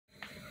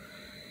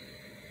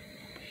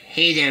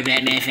Hey there,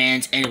 Batman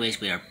fans.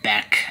 Anyways, we are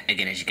back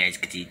again, as you guys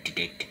can see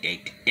today.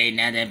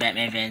 Now that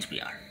Batman fans,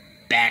 we are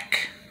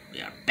back.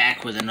 We are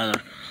back with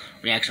another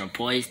reaction on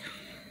Poised.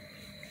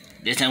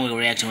 This time we'll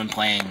react to him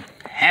playing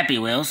Happy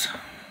Wheels.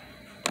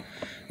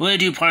 We're gonna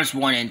do parts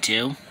 1 and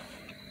 2.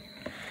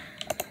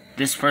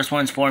 This first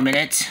one's 4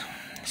 minutes.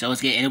 So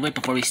let's get into it.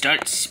 Before we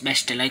start,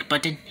 smash the like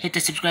button, hit the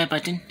subscribe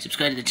button,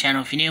 subscribe to the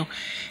channel if you're new,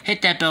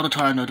 hit that bell to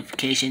turn on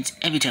notifications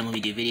every time when we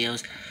do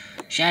videos.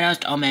 Shoutouts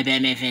to all my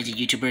Batman fans and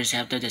YouTubers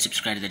out there that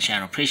subscribe to the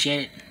channel.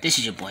 Appreciate it. This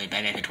is your boy,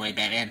 Batman for 20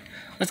 Batman.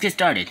 Let's get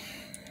started.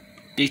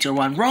 3, 2,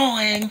 1,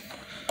 rolling!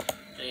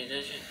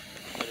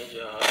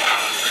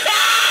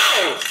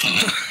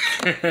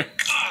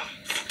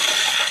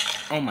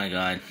 Oh my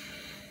god.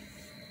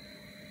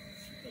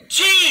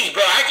 Jeez,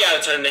 bro, I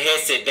gotta turn the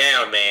headset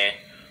down, man.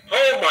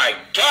 Oh my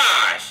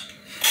gosh!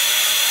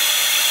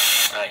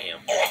 I am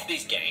off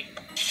this game.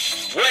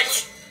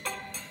 What?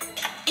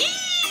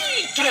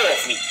 Get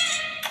off me.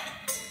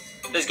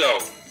 Let's go.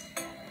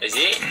 That's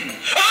it?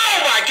 Oh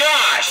my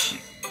gosh!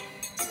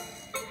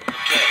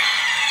 Okay.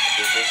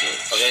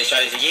 Okay, let's try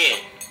this again.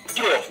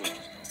 Get off me.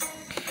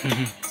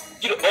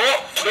 Get off. Oh,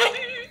 no.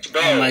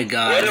 Bro, oh my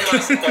god. What am I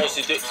supposed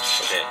to do?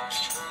 Okay,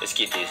 let's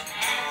get this.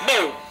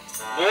 No.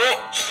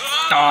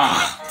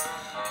 Oh.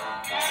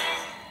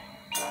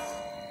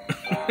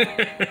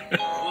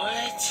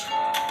 What?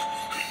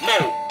 No.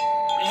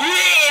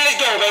 Yeah, let's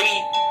go, baby.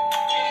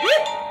 Woo.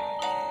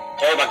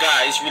 Oh my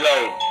god, it's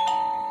reload.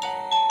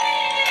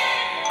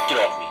 Get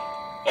off me.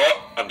 Oh,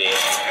 I'm dead.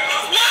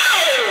 No!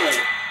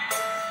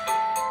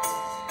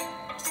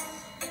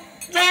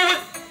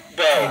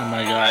 Bro. Oh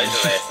my god.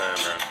 That's the last time,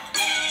 bro.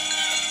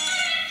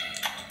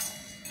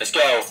 Let's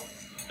go.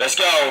 Let's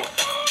go.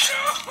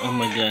 Oh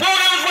my god. Bro,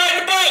 that was right in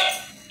the butt.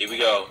 Here we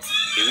go.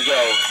 Here we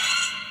go.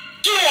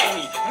 Get off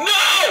me. No!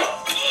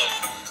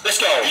 Let's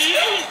go.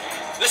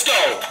 Let's go.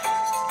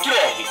 Get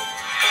off me.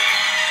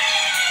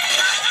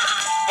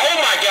 Oh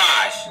my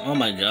gosh. Oh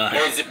my god.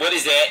 What is it? What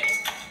is that?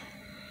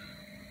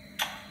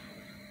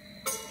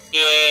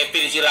 Yeah,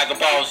 finish it like a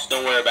boss.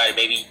 Don't worry about it,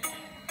 baby.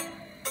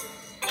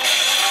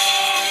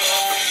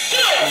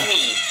 Get off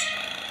me.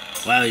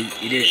 Wow,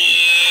 you did it.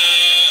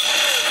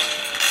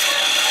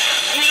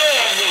 Get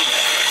off me.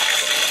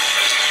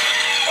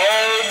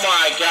 Oh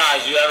my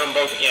gosh, you have them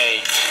both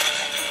games.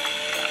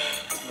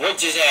 What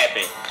just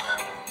happened?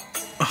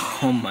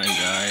 Oh my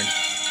god.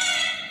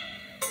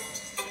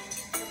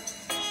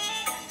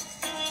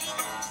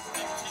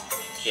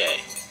 Okay.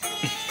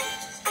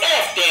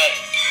 Off that.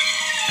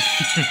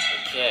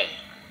 Okay.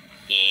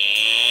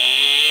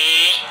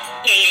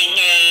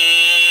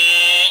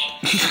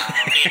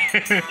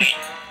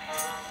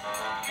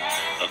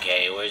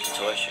 Okay, where's the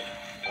torture?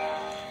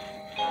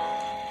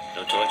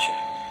 No torture.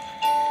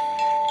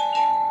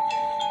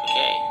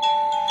 Okay.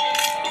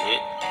 Is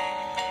it?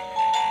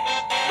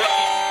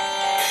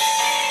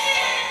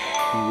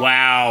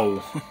 Wow.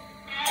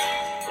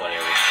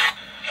 Whatever.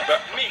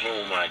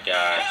 Oh my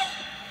gosh.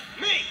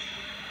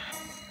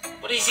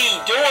 What is he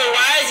doing?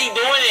 Why is he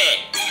doing it?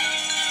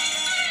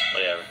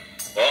 Whatever.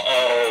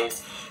 Uh-oh.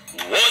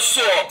 What's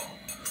up?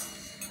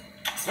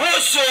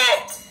 What's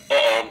up?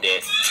 Uh-oh, I'm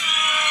dead.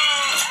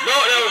 No,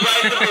 that was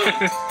right in the mood.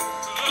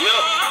 Yup.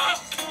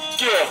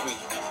 Get off me.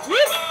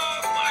 Whoop.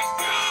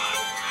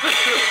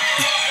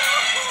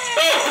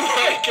 Oh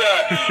my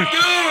god.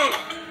 Dude.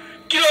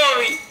 Get off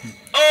me.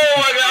 Oh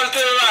my god, I'm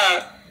still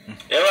alive.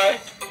 Am I?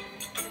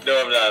 No,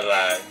 I'm not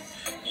alive.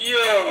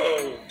 Yo.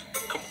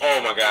 Come, oh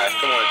my gosh,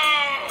 come on.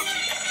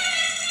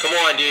 Come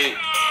on, dude.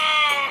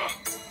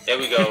 There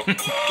we go. Get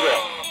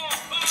off.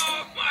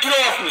 Get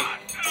off me.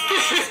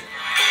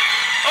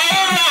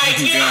 Oh my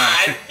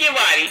god. Get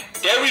body.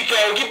 There we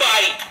go. Get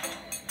body.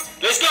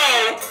 Let's go.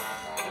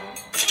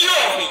 Get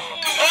off me.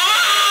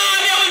 Oh,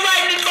 that was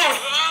right in the mood.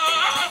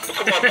 Oh,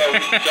 come on, bro.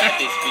 We got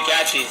this. We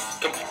got this.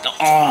 Come on.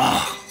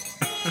 Oh.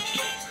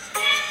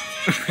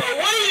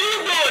 What are you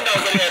doing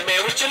over there,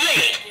 man, with your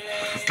leg?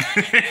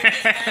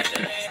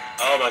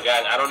 Oh my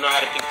god, I don't know how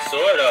to pick the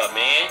sword up,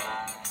 man.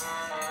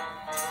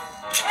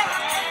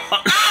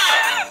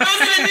 Ah!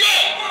 What's in the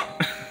neck?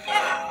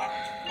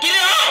 Get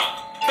it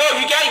off! Bro,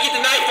 you gotta get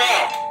the knife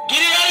off. Get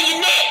it out of your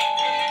neck!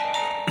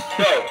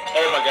 Bro,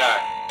 oh my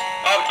god.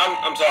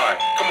 I'm sorry.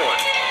 Come on.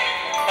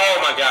 Oh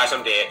my gosh,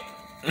 I'm dead.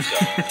 Let's go.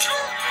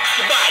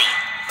 Goodbye.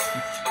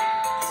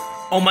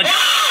 Oh my god.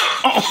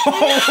 Ah! Oh.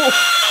 No!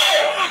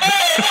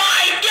 Oh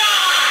my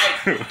god!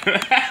 Dude!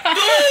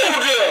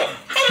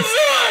 I'm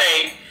sorry!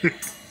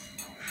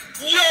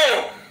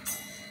 Yo!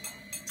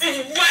 It's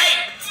right!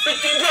 But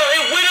bro,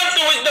 it went up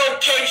through his nose,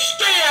 came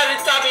straight out of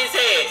the top of his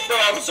head. Bro,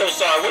 I'm so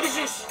sorry. What is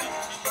this?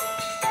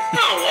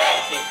 I'm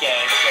off this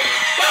game.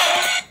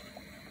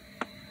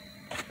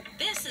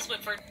 This is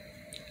what for.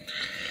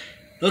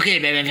 Okay,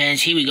 Batman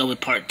fans, here we go with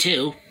part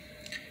 2.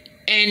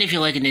 And if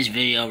you're liking this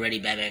video already,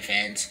 Batman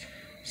fans,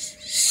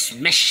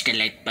 smash the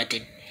like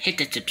button, hit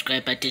the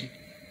subscribe button,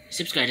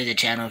 subscribe to the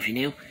channel if you're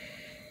new,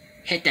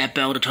 hit that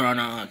bell to turn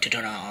on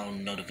all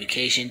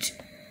notifications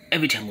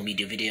every time when we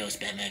do videos,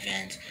 Batman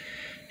fans.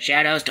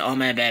 Shout outs to all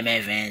my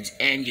Batman fans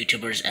and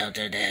YouTubers out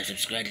there that have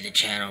subscribed to the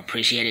channel.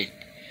 Appreciate it.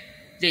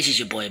 This is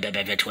your boy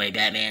Batman Vet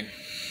Batman.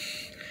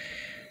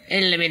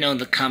 And let me know in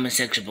the comment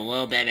section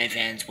below, Batman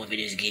fans, what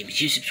videos and games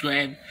you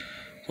subscribe,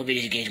 what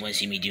videos and games you want to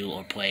see me do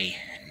or play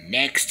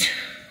next.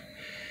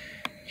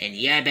 And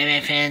yeah,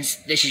 Batman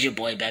fans, this is your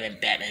boy Batman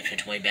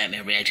Vet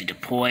Batman reacting to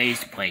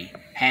Poised, play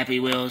Happy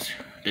Wheels.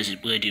 This is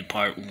we're gonna do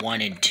part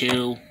 1 and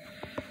 2.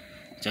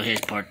 So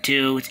here's part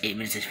 2. It's 8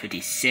 minutes and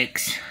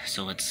 56.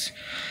 So let's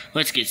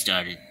get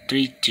started.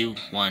 3, 2,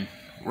 1,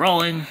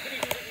 rolling.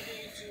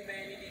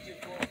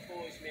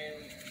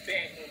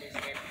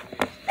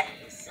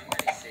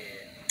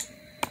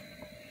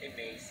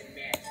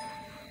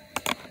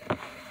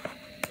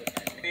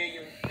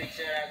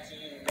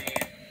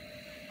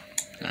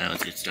 Alright,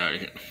 let's get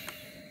started.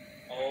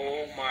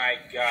 Oh my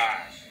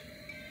gosh.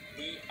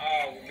 We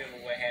all remember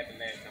what happened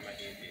last time I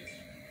did this.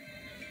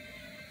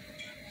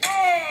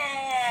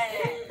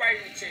 Oh! Right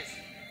in the chest.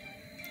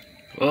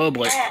 Oh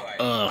boy.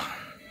 Bro,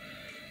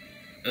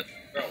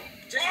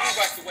 just move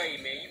out the way,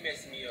 man. You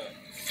messing me up.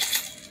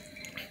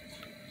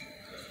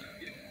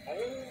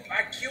 Oh,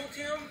 I killed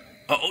him?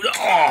 Oh.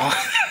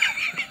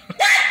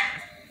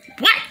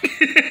 What? Oh,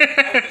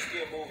 he's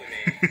still moving,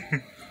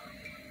 man.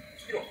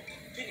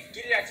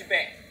 Get it out your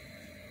back.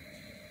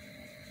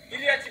 Get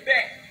it out your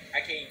back. I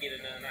can't get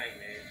another knife,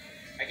 man.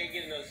 I can't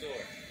get another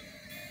sword.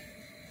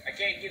 I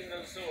can't get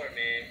another sword,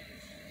 man.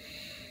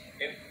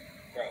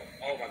 Bro,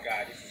 oh my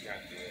god, this is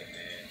not good,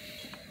 man.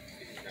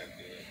 This is not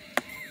good.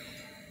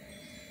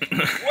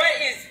 What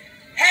is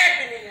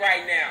happening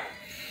right now?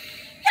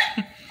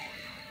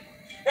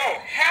 Bro,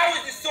 how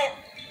is the sword?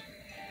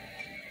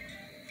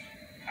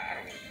 I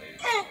don't want to play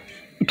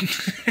this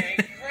sword. Man,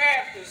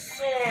 grab the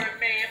sword,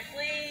 man,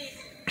 please.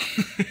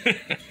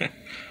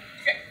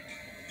 Dang,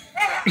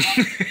 bro. I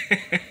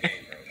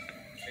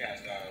gotta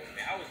start over,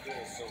 man. I was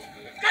doing so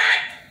good.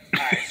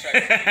 Alright, try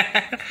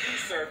to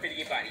serve for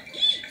your body.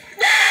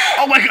 No!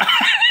 Oh my god!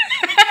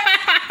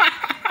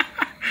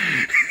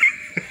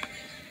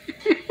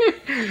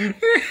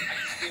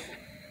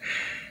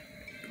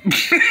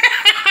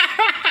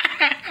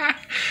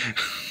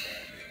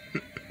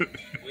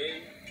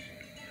 William,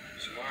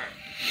 smart.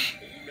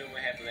 But you remember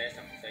what happened last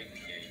time we played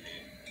this game,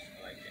 man.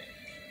 I like that.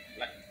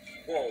 Like,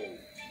 whoa.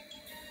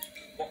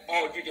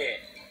 Oh, you're dead.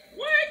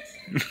 What?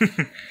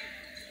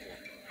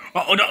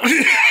 Oh no!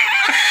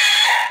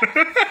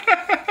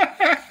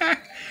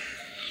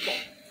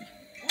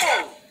 Whoa!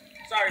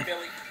 Sorry,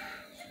 Billy.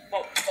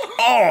 Whoa.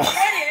 Oh!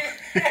 What is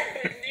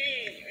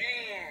happening,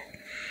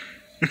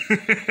 man?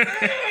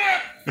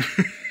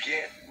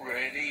 Get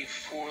ready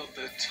for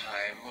the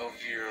time of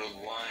your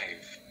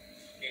life.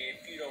 And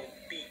if you don't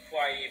be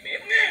quiet,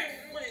 man,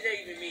 what does that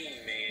even mean,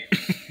 man?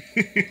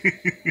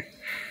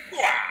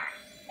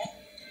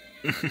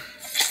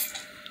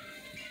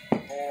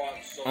 Oh,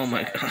 I'm so Oh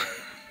my sorry, god.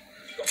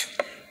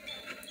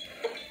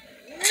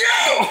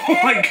 No! Oh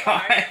my god.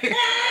 God,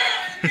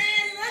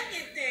 man, look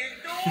at this,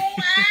 dude.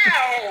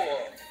 Ow!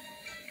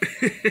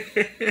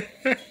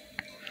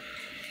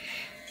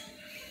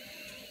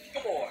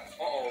 Come on.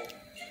 Uh-oh.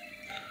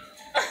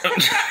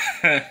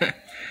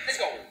 Let's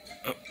go.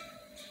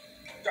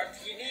 Drop to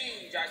your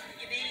knees. Drop to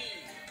your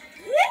knees.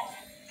 Whoop.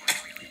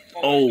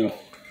 Oh.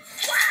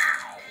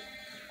 Wow.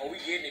 Oh, we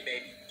getting it,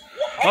 baby.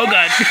 Oh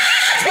god.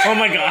 Oh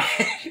my god.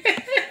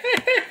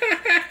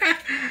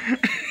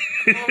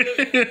 Oh, look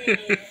at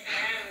me.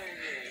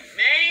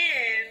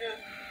 Man,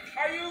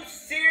 are you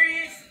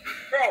serious?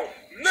 Bro,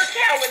 look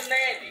how it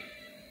landed.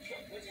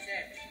 What just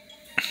happened?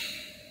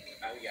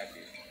 Alright, we got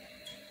this.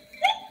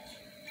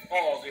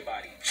 Oh, good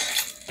body.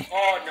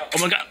 Oh, no. Oh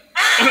my god. I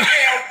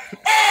am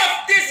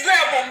off this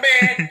level,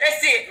 man.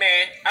 That's it,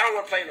 man. I don't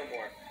want to play no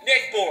more.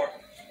 Next board.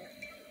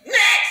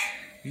 Next!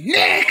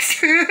 Next!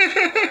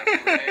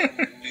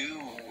 Brand new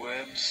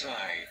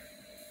website.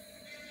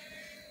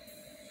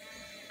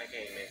 I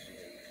can't mess with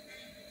him.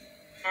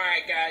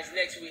 Alright, guys.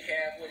 Next we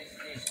have, what is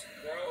this,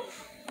 bro?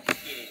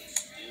 Let's get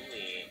into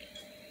it.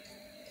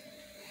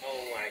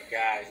 Oh my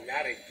gosh,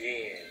 not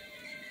again.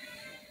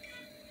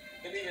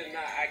 Believe it or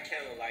not, I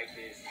kind of like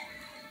this.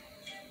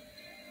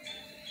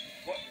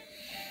 What?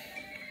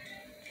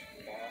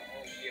 Ball?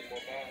 Oh, you get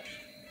more balls?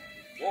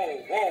 Whoa,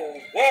 whoa,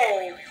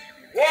 whoa,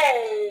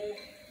 whoa,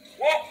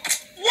 whoa.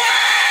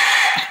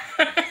 What?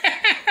 I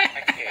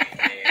can't,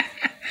 man.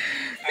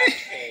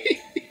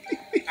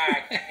 I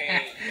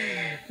can't,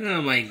 man.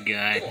 Oh my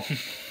god.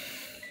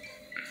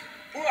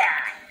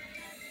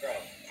 Bro,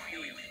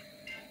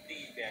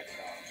 these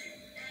basketballs.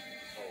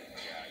 Oh my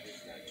god, this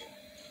is not good.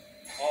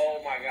 Oh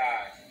my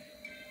gosh.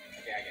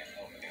 Okay, I got it.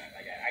 Oh my god, I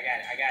got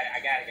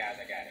it, guys.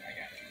 I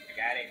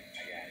got it.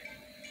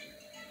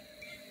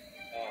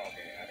 Oh,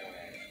 okay, I don't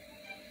have it.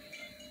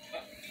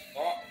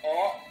 What?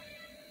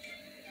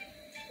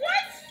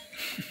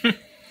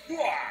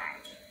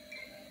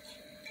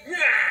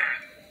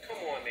 Come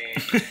on, man.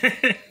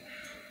 Okay,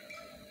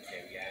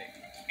 we got it.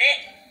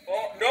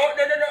 Oh, no.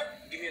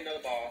 Give me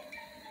another ball.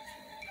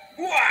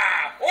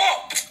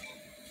 Oh!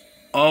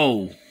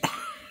 Oh.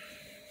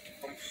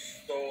 I'm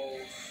so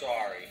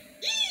sorry.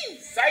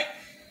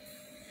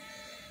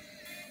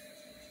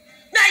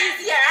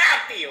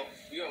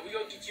 We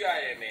gonna get you out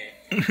of there, man.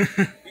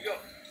 We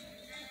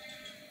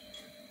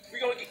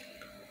gonna get.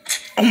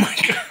 Oh my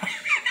god.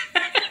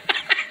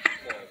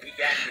 Come on, we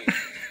got this.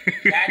 We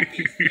got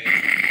this, man.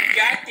 We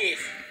got this.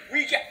 We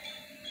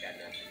got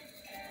nothing.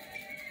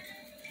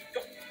 Go.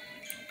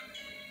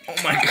 Oh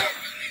my god.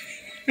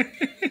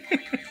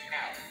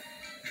 Ow.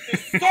 The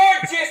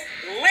sword just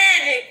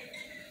landed.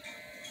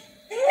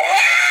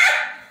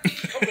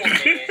 Come on,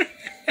 man.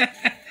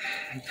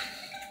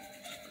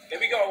 There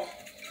we go.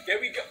 There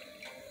we go.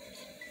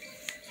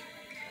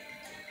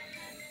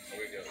 There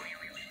we go.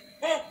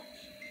 Huh?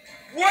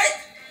 What?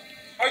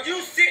 Are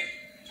you sick?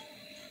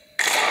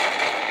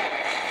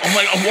 Oh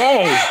my,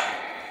 whoa.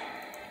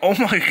 Oh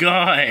my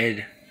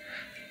god.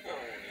 Oh,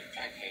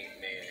 I can't,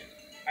 man.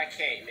 I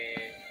can't,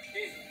 man.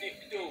 This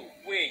dude,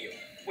 William.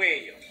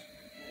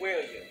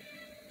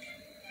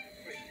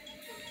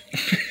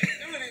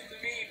 Do this to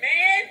me,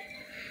 man.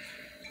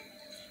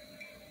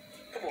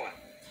 Come on.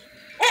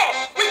 Oh,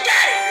 we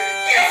got it.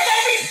 Get up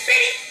on me,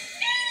 bitch.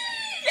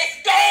 Let's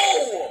go.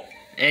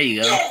 There you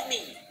Get go. off me.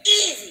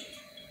 Easy.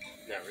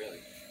 Not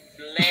really.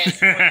 The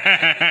last one.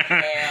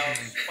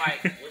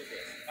 Spike. What is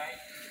that? Spike?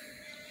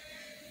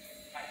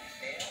 Spike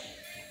tail?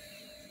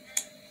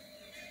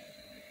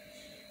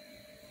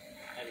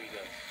 How do we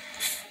go?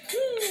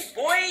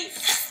 Woo, boy.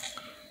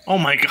 Oh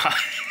my god.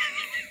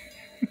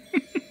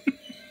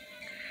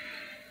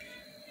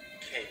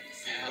 Okay,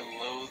 see.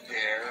 Hello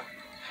there.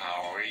 How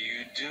are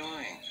you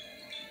doing?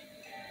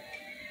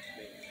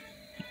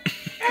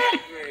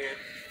 Man.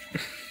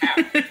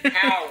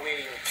 How,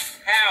 William?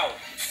 How?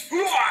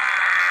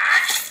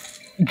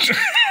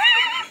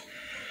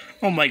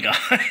 Oh my god.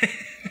 Come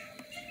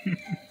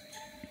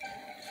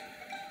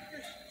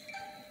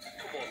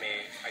on,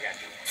 man. I got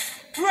you.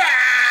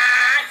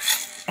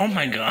 Oh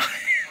my god.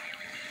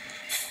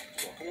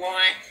 Come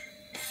on.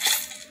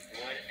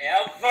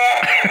 Whatever.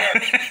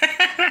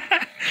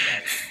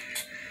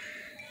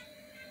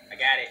 I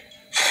got it.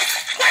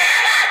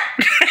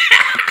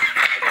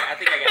 I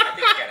think I got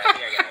it.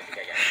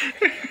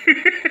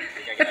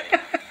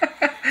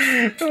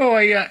 Oh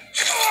my god.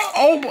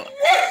 Oh my.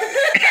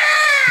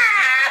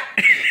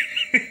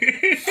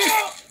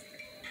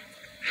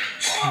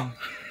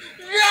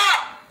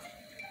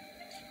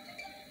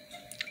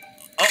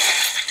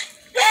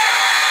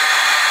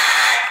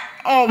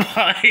 Oh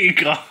my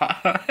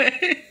god.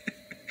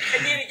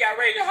 And then he got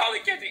ready to holler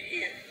at the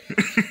end.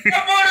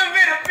 That would have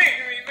been a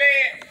victory,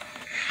 man.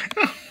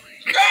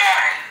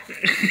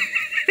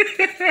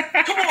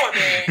 Come on,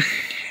 man.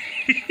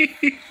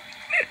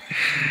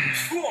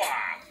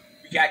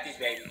 We got this,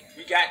 baby.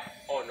 We got.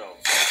 Oh no.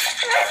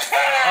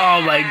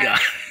 Oh my god.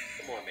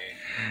 Come on, man.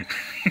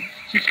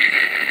 We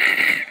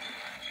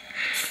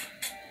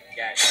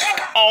got it.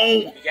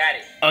 Oh. We got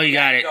it. Oh, you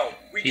got it. Go.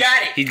 We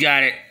got it. He's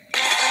got it.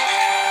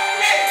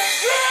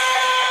 Let's go!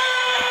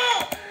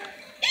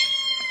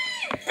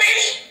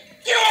 Baby,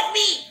 get off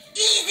me!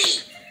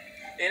 Easy!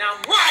 And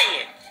I'm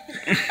lying!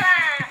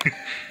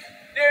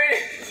 There it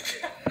is!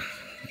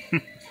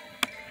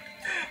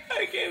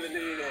 I can't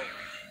believe that.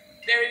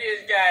 There it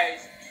is, guys.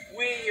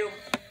 William,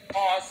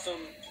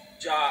 awesome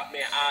job,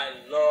 man. I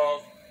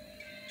love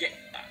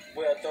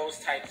those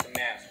types of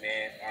maps,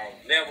 man. Or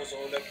levels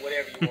or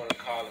whatever you want to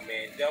call them,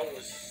 man. That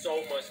was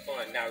so much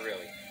fun. Not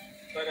really.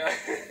 But,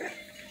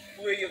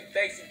 William,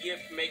 thanks again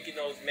for making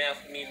those maps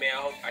for me,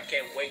 man. I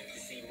can't wait to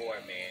see more,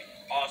 man.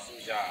 Awesome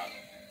job.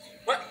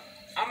 But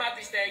I'm out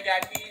this thing,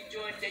 guys. If you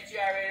enjoyed that, you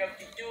already know what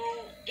to do.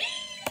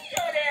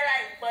 Throw that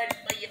like button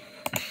for you.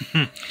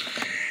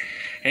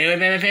 Anyway,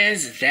 Batman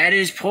fans, that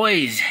is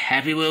Poised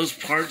Happy Wheels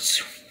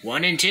Parts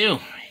 1 and 2.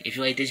 If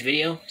you like this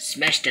video,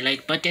 smash the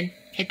like button,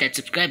 hit that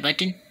subscribe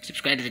button,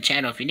 subscribe to the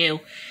channel if you're new,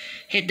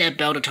 hit that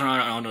bell to turn on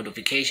all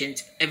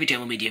notifications every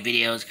time we make new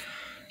videos.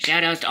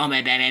 Shout outs to all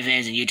my Batman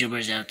fans and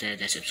YouTubers out there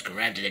that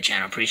subscribe to the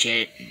channel.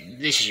 Appreciate it.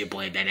 This is your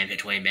boy, Batman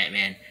Victorian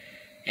Batman,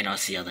 and I'll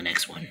see you on the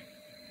next one.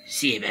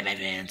 See you, Batman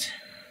fans.